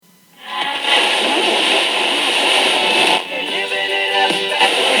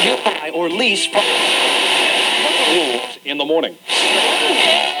police in the morning.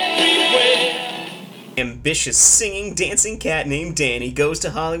 Ambitious singing, dancing cat named Danny goes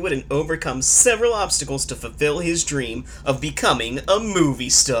to Hollywood and overcomes several obstacles to fulfill his dream of becoming a movie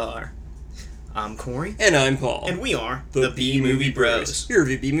star. I'm Corey. And I'm Paul. And we are the B-Movie Bros. We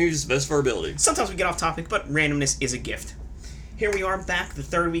review B-movies to the best of our ability. Sometimes we get off topic, but randomness is a gift. Here we are back the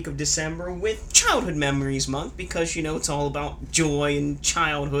third week of December with Childhood Memories Month because, you know, it's all about joy and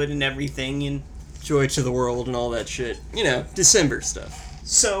childhood and everything and... Joy to the world and all that shit. You know, December stuff.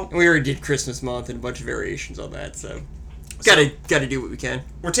 So... And we already did Christmas month and a bunch of variations on that, so... Gotta do what we can.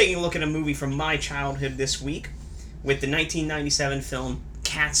 We're taking a look at a movie from my childhood this week with the 1997 film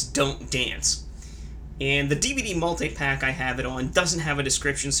Cats Don't Dance. And the DVD multi-pack I have it on doesn't have a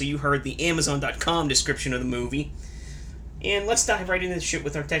description, so you heard the Amazon.com description of the movie. And let's dive right into the shit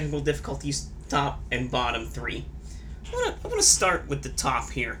with our technical difficulties, top and bottom three. I want to start with the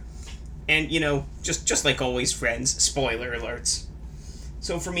top here. And, you know, just like always, friends, spoiler alerts.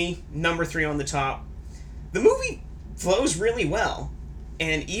 So for me, number 3 on the top, the movie flows really well.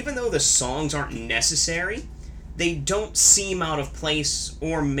 And even though the songs aren't necessary, they don't seem out of place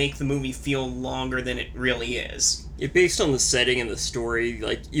or make the movie feel longer than it really is. Yeah, based on the setting and the story,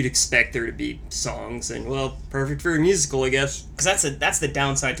 like, you'd expect there to be songs, and, well, perfect for a musical, I guess. Because that's the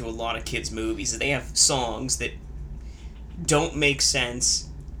downside to a lot of kids' movies, is they have songs that don't make sense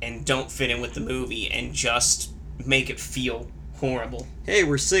and don't fit in with the movie and just make it feel horrible. Hey,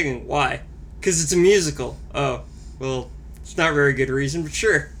 we're singing. Why? Because it's a musical. Oh, well, it's not a very good reason, but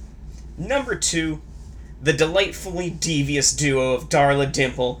sure. Number 2, the delightfully devious duo of Darla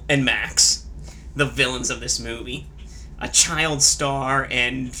Dimple and Max, the villains of this movie. A child star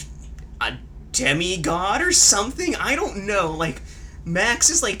and a demigod or something? I don't know. Like, Max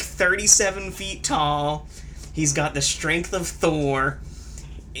is like 37 feet tall. He's got the strength of Thor.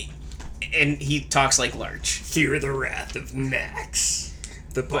 And he talks like Lurch. Fear the wrath of Max,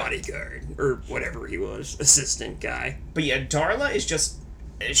 the bodyguard, or whatever he was, assistant guy. But yeah, Darla is just...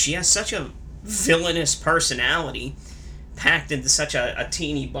 She has such a villainous personality packed into such a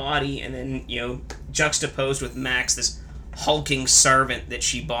teeny body, and then, you know, juxtaposed with Max, this hulking servant that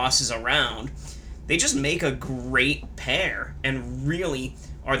she bosses around. They just make a great pair and really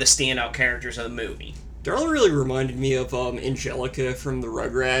are the standout characters of the movie. Darla really reminded me of Angelica from the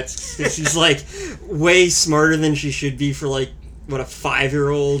Rugrats, because she's, like, way smarter than she should be for, like, what, a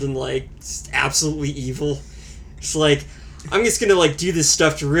 5-year-old, and, like, just absolutely evil. It's like, I'm just gonna, like, do this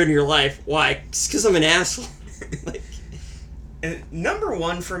stuff to ruin your life. Why? Just because I'm an asshole. Like, and number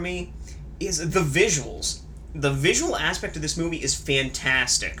 1 for me is the visuals. The visual aspect of this movie is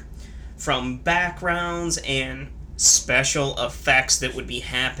fantastic. From backgrounds and special effects that would be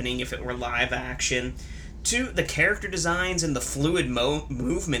happening if it were live action, to the character designs and the fluid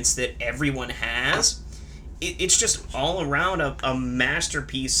movements that everyone has. It's just all around a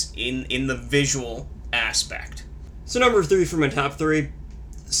masterpiece in the visual aspect. So number 3 for my top 3,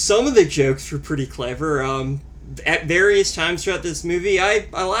 some of the jokes were pretty clever. At various times throughout this movie, I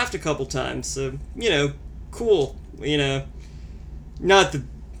laughed a couple times, so, you know, cool. You know, not the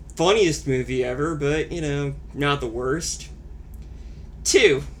funniest movie ever, but, you know, not the worst.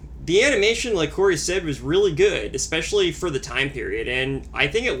 2, the animation, like Corey said, was really good, especially for the time period, and I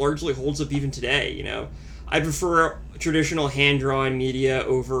think it largely holds up even today, you know. I prefer traditional hand-drawn media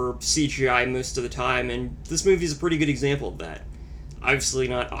over CGI most of the time, and this movie is a pretty good example of that. Obviously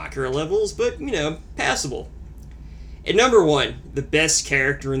not Akira levels, but, you know, passable. And number 1, the best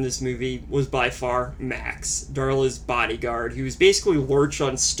character in this movie was by far Max, Darla's bodyguard, who was basically Lurch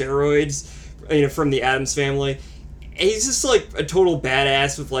on steroids, you know, from the Addams Family. And he's just, like, a total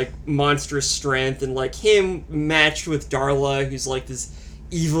badass with, like, monstrous strength, and, like, him matched with Darla, who's, like, this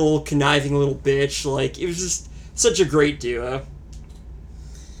evil, conniving little bitch. Like, it was just such a great duo.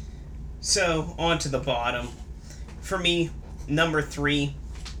 So, on to the bottom. For me, number 3,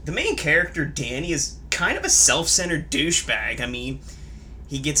 the main character, Danny, is kind of a self-centered douchebag. I mean,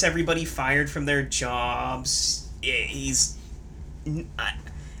 he gets everybody fired from their jobs. He's...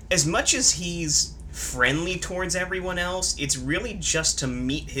 As much as he's friendly towards everyone else, it's really just to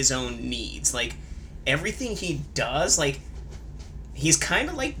meet his own needs. Like, everything he does, like, he's kind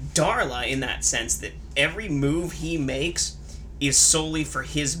of like Darla in that sense, that every move he makes is solely for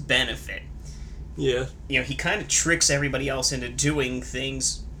his benefit. Yeah. You know, he kind of tricks everybody else into doing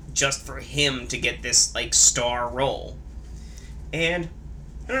things just for him to get this, like, star role. And,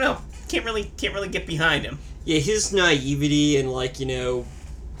 I don't know, can't really get behind him. Yeah, his naivety and, like, you know,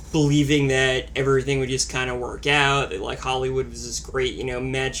 believing that everything would just kind of work out, that, like, Hollywood was this great, you know,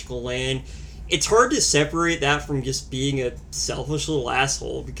 magical land. it's hard to separate that from just being a selfish little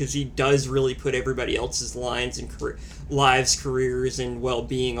asshole, because he does really put everybody else's lives, careers, and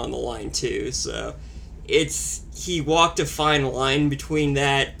well-being on the line too. So he walked a fine line between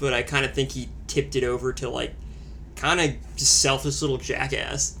that, but I kind of think he tipped it over to like kind of just selfish little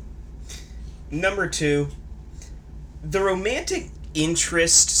jackass. Number 2, the romantic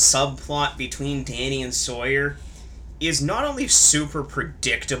interest subplot between Danny and Sawyer is not only super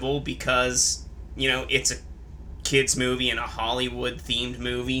predictable because, it's a kids movie and a Hollywood themed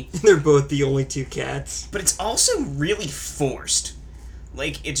movie. They're both the only two cats. But it's also really forced.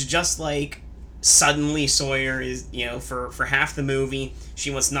 Like, it's just like suddenly Sawyer is, for half the movie,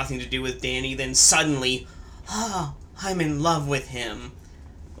 she wants nothing to do with Danny, then suddenly, I'm in love with him.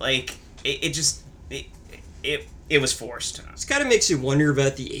 Like, it was forced. It kind of makes you wonder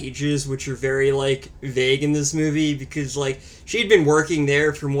about the ages, which are very, like, vague in this movie, because, like, she'd been working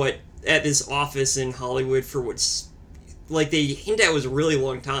there at this office in Hollywood for what's, like, they hint at was a really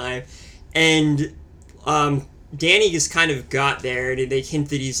long time, and, Danny just kind of got there, and they hint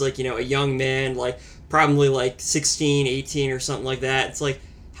that he's, like, a young man, like, probably, like, 16, 18 or something like that. It's like,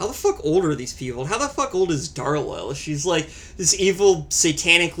 how the fuck old are these people? How the fuck old is Darla? She's, like, this evil,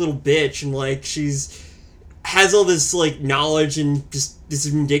 satanic little bitch, and, like, has all this, like, knowledge and just this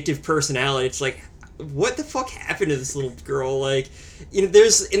vindictive personality. It's like, what the fuck happened to this little girl? Like,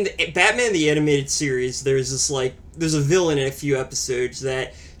 there's, in the Batman the Animated Series, there's a villain in a few episodes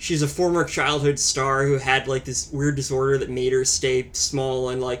that she's a former childhood star who had, like, this weird disorder that made her stay small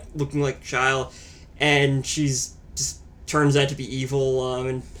and, like, looking like a child, and she's just turns out to be evil,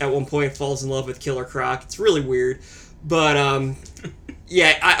 and at one point falls in love with Killer Croc. It's really weird, but,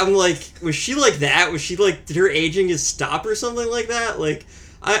 yeah, I'm like, was she like that? Was she like, did her aging just stop or something like that? Like,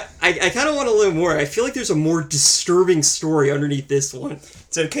 I kind of want to learn more. I feel like there's a more disturbing story underneath this one.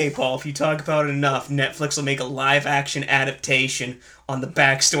 It's okay, Paul. If you talk about it enough, Netflix will make a live-action adaptation on the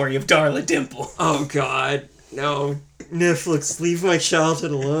backstory of Darla Dimple. Oh, God. No. Netflix, leave my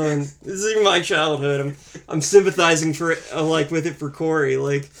childhood alone. This isn't my childhood. I'm sympathizing with it for Corey.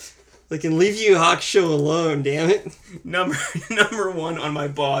 Like, and leave Yu Hakusho alone, damn it. Number 1 on my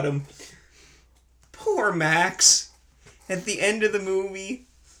bottom. Poor Max. At the end of the movie,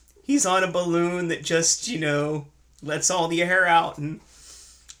 he's on a balloon that just, lets all the air out, and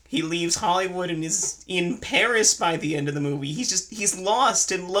he leaves Hollywood and is in Paris by the end of the movie. He's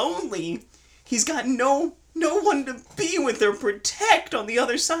lost and lonely. He's got no one to be with or protect on the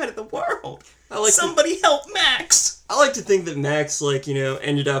other side of the world. Somebody help Max! I like to think that Max,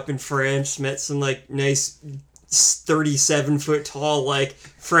 ended up in France, met some, nice 37-foot tall,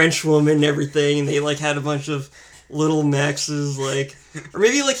 French woman and everything, and they, had a bunch of little Maxes, or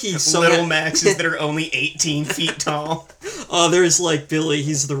maybe, he somehow... Little Maxes that are only 18 feet tall. Oh, there's, Billy,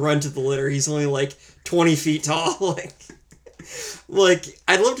 he's the runt of the litter, he's only, 20 feet tall,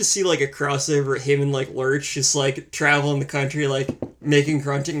 I'd love to see, a crossover of him and, Lurch, just, traveling the country, making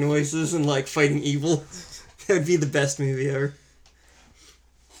grunting noises and, fighting evil. That would be the best movie ever.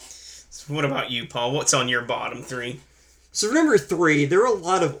 So what about you, Paul? What's on your bottom 3? So for number 3, there are a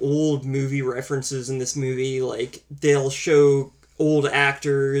lot of old movie references in this movie. They'll show old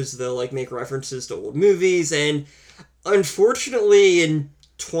actors, they'll, make references to old movies, and unfortunately, in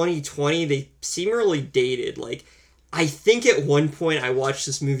 2020, they seem really dated. I think at one point I watched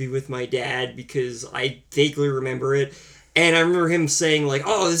this movie with my dad because I vaguely remember it, and I remember him saying,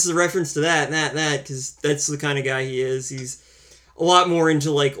 oh, this is a reference to that, and that, because that's the kind of guy he is. He's a lot more into,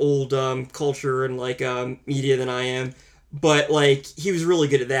 old culture and, media than I am, but, he was really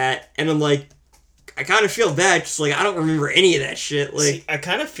good at that, and I'm I kind of feel bad, because, I don't remember any of that shit. See, I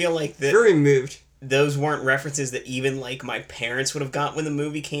kind of feel like that... Very moved. Those weren't references that even, my parents would have got when the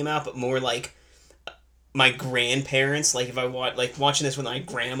movie came out, but more, my grandparents, if I watching this with my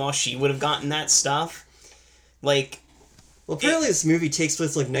grandma, she would have gotten that stuff. Well, apparently this movie takes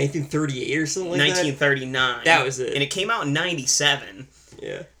place 1938 or something like 1939. That was it. And it came out in 97.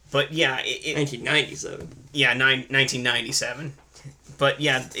 Yeah. But yeah, 1997. Yeah, 1997. But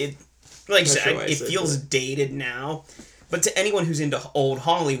yeah, it feels dated now. But to anyone who's into old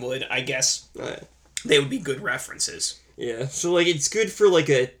Hollywood, I guess they would be good references. Yeah, so it's good for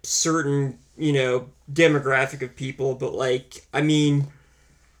a certain, demographic of people, but I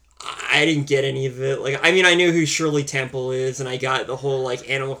didn't get any of it. I know who Shirley Temple is, and I got the whole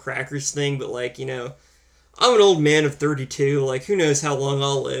Animal Crackers thing, but I'm an old man of 32, who knows how long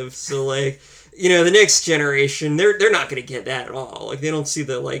I'll live, so the next generation, they're not gonna get that at all. They don't see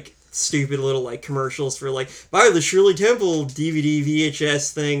the stupid little commercials for buy the Shirley Temple DVD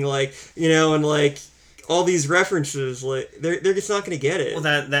VHS thing, and all these references, like, they're just not going to get it.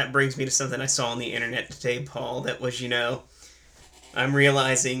 Well, that brings me to something I saw on the internet today, Paul, that was, I'm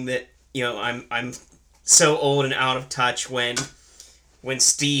realizing that, I'm so old and out of touch when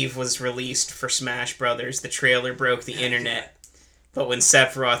Steve was released for Smash Brothers, the trailer broke the internet. But when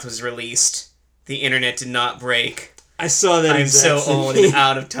Sephiroth was released, the internet did not break. I saw that. I'm so old and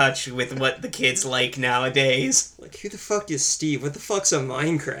out of touch with what the kids like nowadays. Like, who the fuck is Steve? What the fuck's a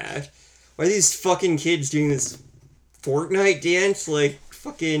Minecraft? Why are these fucking kids doing this Fortnite dance? Like,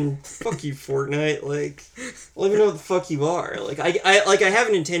 fuck you, Fortnite. Like, I don't even know what the fuck you are. Like, I have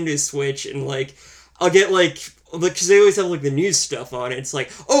a Nintendo Switch, and, like, I'll get, like, because they always have, like, the news stuff on it. It's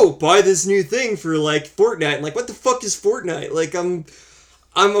like, oh, buy this new thing for, like, Fortnite. And, like, what the fuck is Fortnite? Like, I'm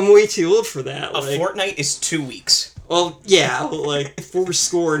way too old for that. A fortnight is 2 weeks. Well, yeah, like,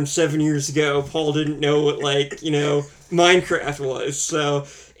 7 years ago, Paul didn't know what, like, Minecraft was, so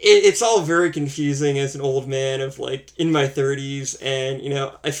it's all very confusing as an old man of, like, in my 30s, and,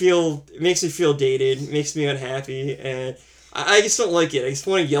 it makes me feel dated, it makes me unhappy, and I just don't like it. I just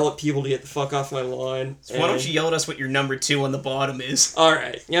want to yell at people to get the fuck off my lawn. So why don't you yell at us what your number 2 on the bottom is?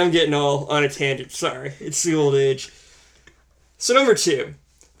 Alright, yeah, I'm getting all on a tangent, sorry, it's the old age. So number 2.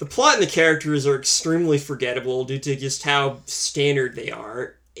 The plot and the characters are extremely forgettable due to just how standard they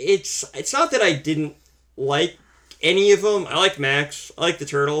are. It's not that I didn't like any of them. I like Max. I like the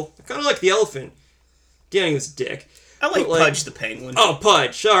turtle. I kind of like the elephant. Danny was a dick. I like Pudge the penguin. Oh,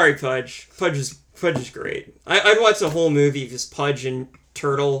 Pudge. Sorry, Pudge. Pudge is great. I'd watch the whole movie of just Pudge and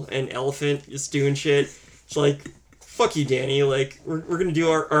turtle and elephant just doing shit. It's like, fuck you, Danny. Like, we're going to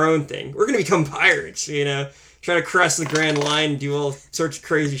do our own thing. We're going to become pirates, Try to cross the Grand Line and do all sorts of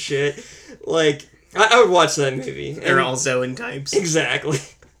crazy shit. Like, I would watch that movie. They're all Zoan types. Exactly.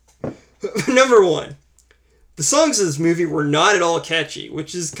 Number 1. The songs of this movie were not at all catchy,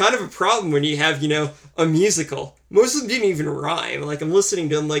 which is kind of a problem when you have, a musical. Most of them didn't even rhyme. Like, I'm listening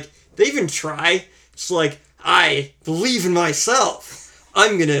to them, like, they even try. It's like, I believe in myself.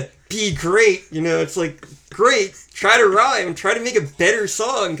 I'm gonna be great. It's like, great. Try to rhyme. Try to make a better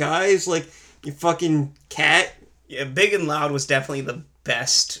song, guys. Like, you fucking cat. Yeah, Big and Loud was definitely the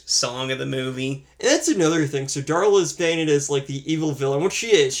best song of the movie. And that's another thing. So Darla is painted as, like, the evil villain, which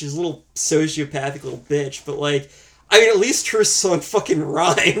she is. She's a little sociopathic little bitch. But, like, at least her song fucking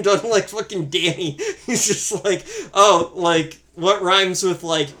rhymed, unlike fucking Danny. He's just like, oh, like, what rhymes with,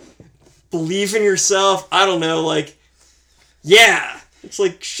 like, believe in yourself? I don't know, like, yeah. It's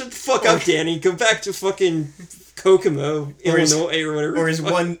like, shut the fuck up, Danny. Go back to fucking Kokomo, Illinois, or whatever. Or his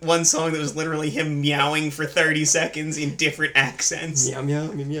one song that was literally him meowing for 30 seconds in different accents. Meow,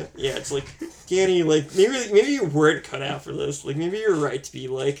 meow, meow, meow. Yeah, it's like, Danny, like, maybe you weren't cut out for this. Like, maybe you're right to be,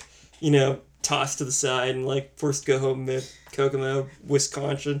 like, tossed to the side and, like, forced to go home to Kokomo,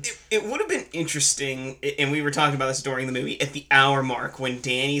 Wisconsin. It would have been interesting, and we were talking about this during the movie, at the hour mark, when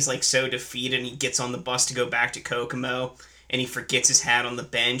Danny's, like, so defeated and he gets on the bus to go back to Kokomo, and he forgets his hat on the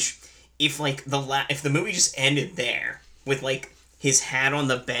bench. If, like, if the movie just ended there, with, like, his hat on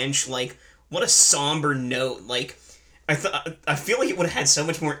the bench, like, what a somber note. Like, I feel like it would have had so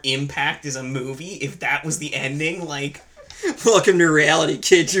much more impact as a movie if that was the ending, like... Welcome to reality,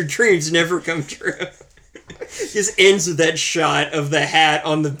 kids. Your dreams never come true. Just ends with that shot of the hat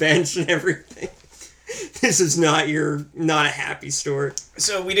on the bench and everything. This is not a happy story.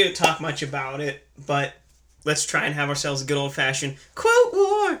 So we didn't talk much about it, but let's try and have ourselves a good old-fashioned quote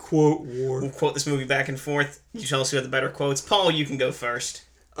war. Quote war. We'll quote this movie back and forth. You tell us who had the better quotes. Paul, you can go first.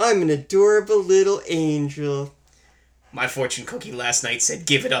 I'm an adorable little angel. My fortune cookie last night said,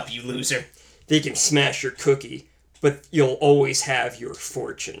 "Give it up, you loser." They can smash your cookie, but you'll always have your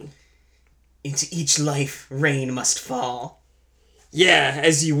fortune. Into each life, rain must fall. Yeah,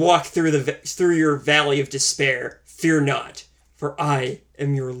 as you walk through your valley of despair, fear not, for I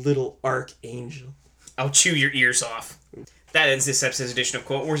am your little archangel. I'll chew your ears off. That ends this episode's edition of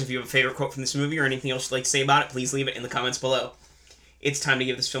Quote Wars. If you have a favorite quote from this movie or anything else you'd like to say about it, please leave it in the comments below. It's time to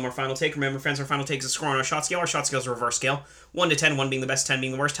give this film our final take. Remember, friends, our final take is a score on our shot scale. Our shot scale is a reverse scale. 1 to 10, 1 being the best, 10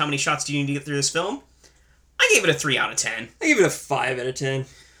 being the worst. How many shots do you need to get through this film? I gave it a 3 out of 10. I give it a 5 out of 10.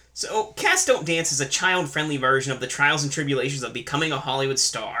 So, Cats Don't Dance is a child-friendly version of the trials and tribulations of becoming a Hollywood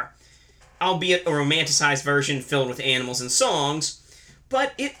star. Albeit a romanticized version filled with animals and songs,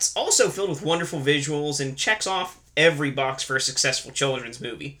 but it's also filled with wonderful visuals and checks off every box for a successful children's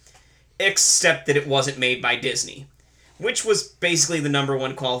movie. Except that it wasn't made by Disney, which was basically the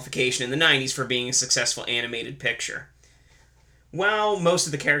 #1 qualification in the 90s for being a successful animated picture. While most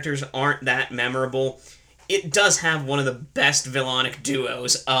of the characters aren't that memorable, it does have one of the best villainic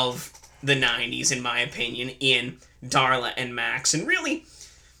duos of the 90s, in my opinion, in Darla and Max. And really,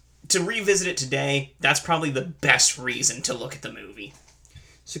 to revisit it today, that's probably the best reason to look at the movie.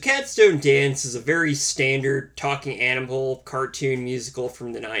 So Cats Don't Dance is a very standard talking animal cartoon musical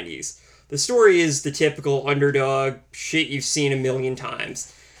from the 90s. The story is the typical underdog shit you've seen a million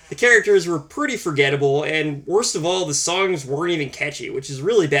times. The characters were pretty forgettable, and worst of all, the songs weren't even catchy, which is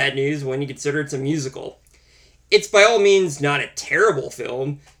really bad news when you consider it's a musical. It's by all means not a terrible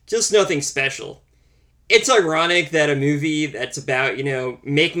film, just nothing special. It's ironic that a movie that's about,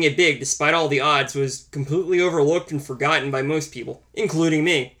 making it big despite all the odds was completely overlooked and forgotten by most people, including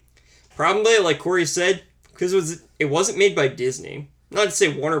me. Probably, like Corey said, because it wasn't made by Disney. Not to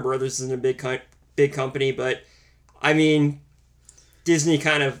say Warner Brothers isn't a big company, but, I mean, Disney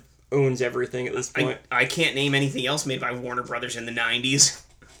kind of owns everything at this point. I can't name anything else made by Warner Brothers in the 90s.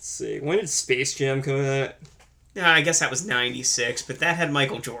 Let's see, when did Space Jam come out? I guess that was 96, but that had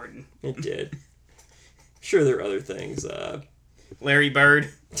Michael Jordan. It did. Sure, there are other things. Larry Bird.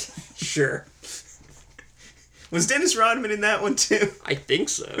 Sure. Was Dennis Rodman in that one too? I think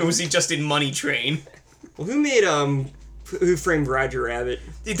so. Or was he just in Money Train? Well, who made Who Framed Roger Rabbit?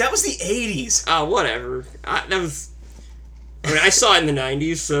 Dude, that was the 80s. Whatever. I saw it in the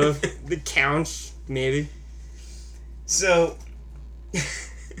 90s, so it counts, maybe. So,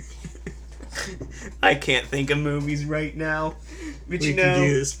 I can't think of movies right now, but we can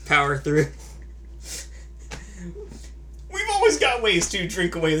do this. Power through. We've always got ways to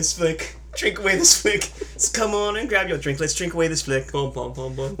drink away this flick. Drink away this flick. So come on and grab your drink. Let's drink away this flick. Bum, bum,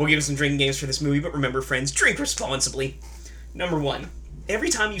 bum, bum. We'll give you some drinking games for this movie, but remember, friends, drink responsibly. Number 1, every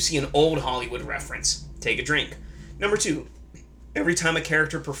time you see an old Hollywood reference, take a drink. Number 2, every time a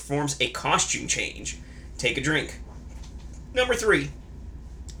character performs a costume change, take a drink. Number 3,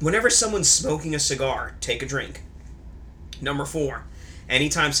 whenever someone's smoking a cigar, take a drink. Number 4,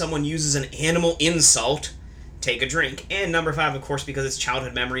 anytime someone uses an animal insult, take a drink. And number 5, of course, because it's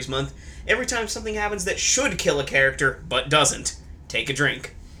Childhood Memories Month, every time something happens that should kill a character, but doesn't, take a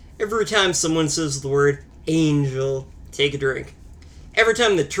drink. Every time someone says the word angel, take a drink. Every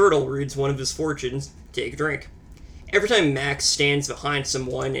time the turtle reads one of his fortunes, take a drink. Every time Max stands behind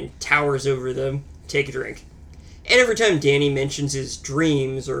someone and towers over them, take a drink. And every time Danny mentions his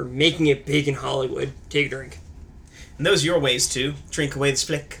dreams or making it big in Hollywood, take a drink. And those are your ways to drink away this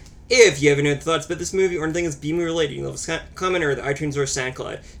flick. If you have any thoughts about this movie or anything that's B-movie related, you can leave a comment or the iTunes or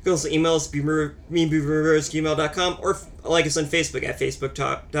SoundCloud. You can also email us at bmoviebrosgmail.com or like us on Facebook at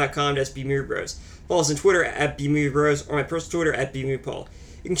facebook.com/bmoviebros. Follow us on Twitter at bmoviebros or my personal Twitter at bmoviepaul.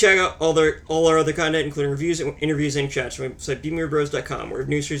 You can check out all our other content, including reviews, interviews, and chats from my website, bmoviebros.com, where we have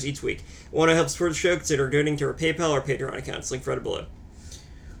news stories each week. If you want to help support the show, consider donating to our PayPal or Patreon accounts. Link right below.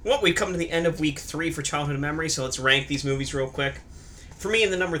 Well, we've come to the end of week 3 for Childhood Memory, so let's rank these movies real quick. For me,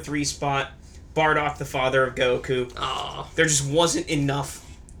 in the number 3 spot, Bardock, the father of Goku. Aww. There just wasn't enough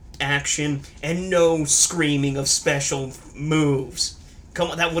action and no screaming of special moves.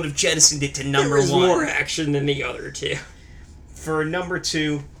 Come on, that would have jettisoned it to number 1. There was more action than the other two. For number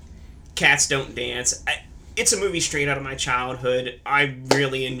 2, Cats Don't Dance. It's a movie straight out of my childhood. I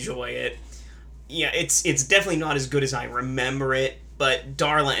really enjoy it. Yeah, it's definitely not as good as I remember it, but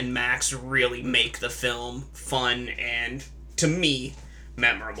Darla and Max really make the film fun and, to me,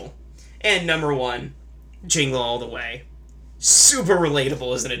 memorable. And number 1, Jingle All the Way. Super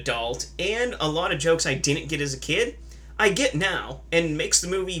relatable as an adult, and a lot of jokes I didn't get as a kid, I get now, and makes the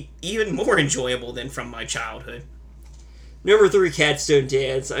movie even more enjoyable than from my childhood. Number 3, Cats Don't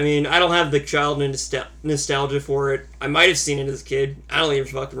Dance. I mean, I don't have the childhood nostalgia for it. I might have seen it as a kid. I don't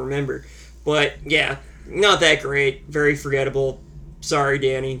even fucking remember. But, yeah, not that great. Very forgettable. Sorry,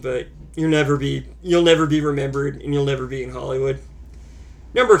 Danny, but you'll never be remembered, and you'll never be in Hollywood.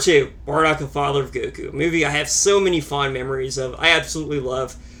 Number 2, Bardock, the father of Goku. A movie I have so many fond memories of. I absolutely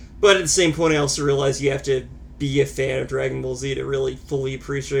love. But at the same point, I also realize you have to be a fan of Dragon Ball Z to really fully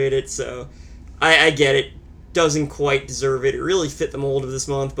appreciate it, so I get it. Doesn't quite deserve it. It really fit the mold of this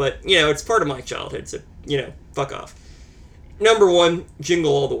month, but, it's part of my childhood, so, fuck off. Number 1,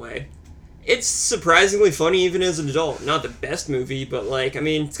 Jingle All the Way. It's surprisingly funny even as an adult. Not the best movie, but,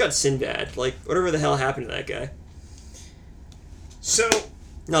 it's got Sinbad. Whatever the hell happened to that guy. So...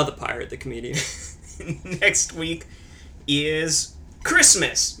 Not the pirate, the comedian. Next week is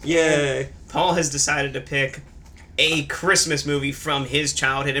Christmas. Yay. Paul has decided to pick a Christmas movie from his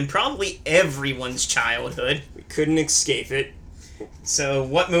childhood and probably everyone's childhood. We couldn't escape it. So,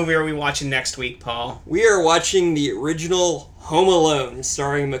 what movie are we watching next week, Paul? We are watching the original Home Alone,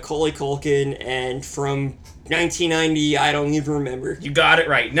 starring Macaulay Culkin, and from 1990, I don't even remember. You got it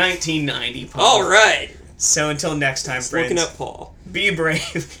right, 1990, Paul. All right. So, until next time, friends. Looking up Paul. Be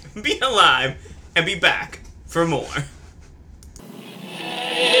brave, be alive, and be back for more.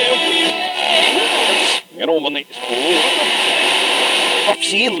 Get over next. I've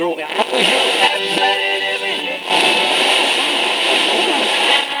seen